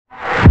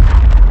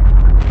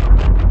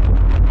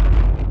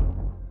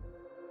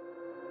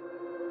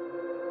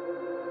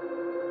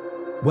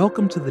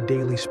Welcome to the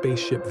Daily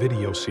Spaceship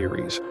video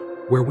series,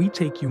 where we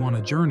take you on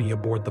a journey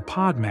aboard the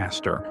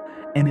PodMaster,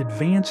 an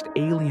advanced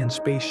alien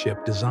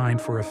spaceship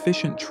designed for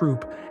efficient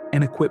troop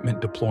and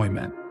equipment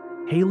deployment.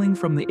 Hailing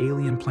from the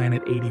alien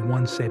planet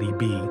 81 Ceti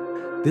b,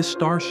 this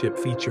starship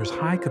features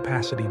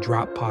high-capacity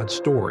drop pod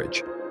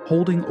storage,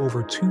 holding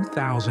over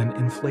 2,000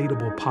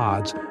 inflatable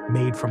pods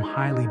made from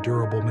highly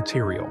durable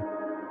material.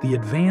 The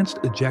advanced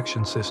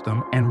ejection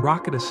system and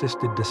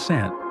rocket-assisted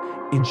descent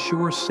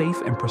ensure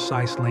safe and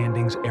precise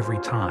landings every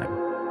time.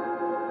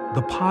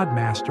 The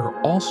PodMaster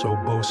also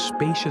boasts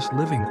spacious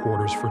living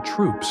quarters for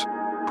troops,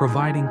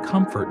 providing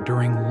comfort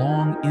during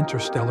long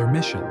interstellar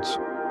missions.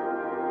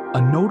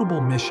 A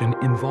notable mission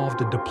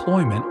involved a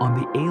deployment on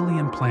the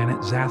alien planet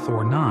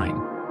Zathor 9,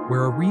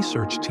 where a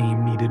research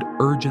team needed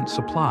urgent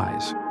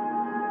supplies.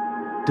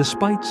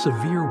 Despite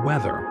severe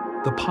weather,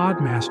 the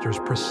PodMaster's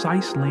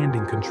precise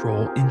landing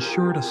control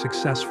ensured a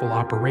successful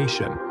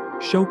operation,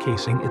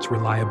 showcasing its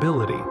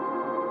reliability.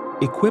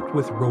 Equipped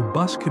with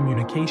robust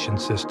communication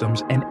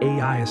systems and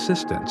AI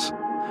assistance,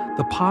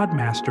 the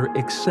PodMaster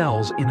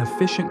excels in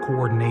efficient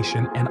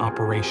coordination and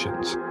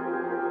operations.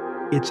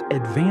 Its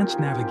advanced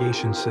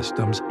navigation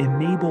systems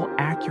enable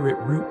accurate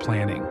route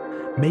planning,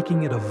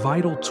 making it a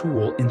vital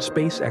tool in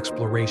space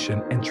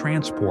exploration and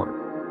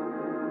transport.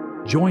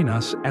 Join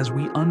us as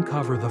we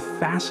uncover the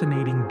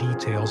fascinating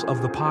details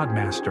of the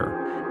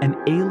PodMaster, an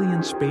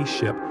alien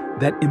spaceship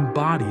that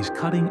embodies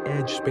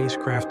cutting-edge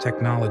spacecraft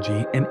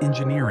technology and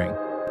engineering.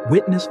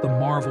 Witness the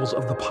marvels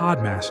of the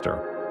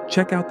PodMaster.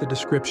 Check out the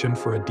description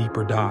for a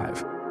deeper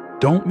dive.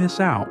 Don't miss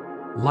out.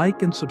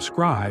 Like and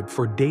subscribe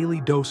for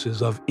daily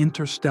doses of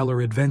interstellar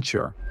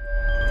adventure.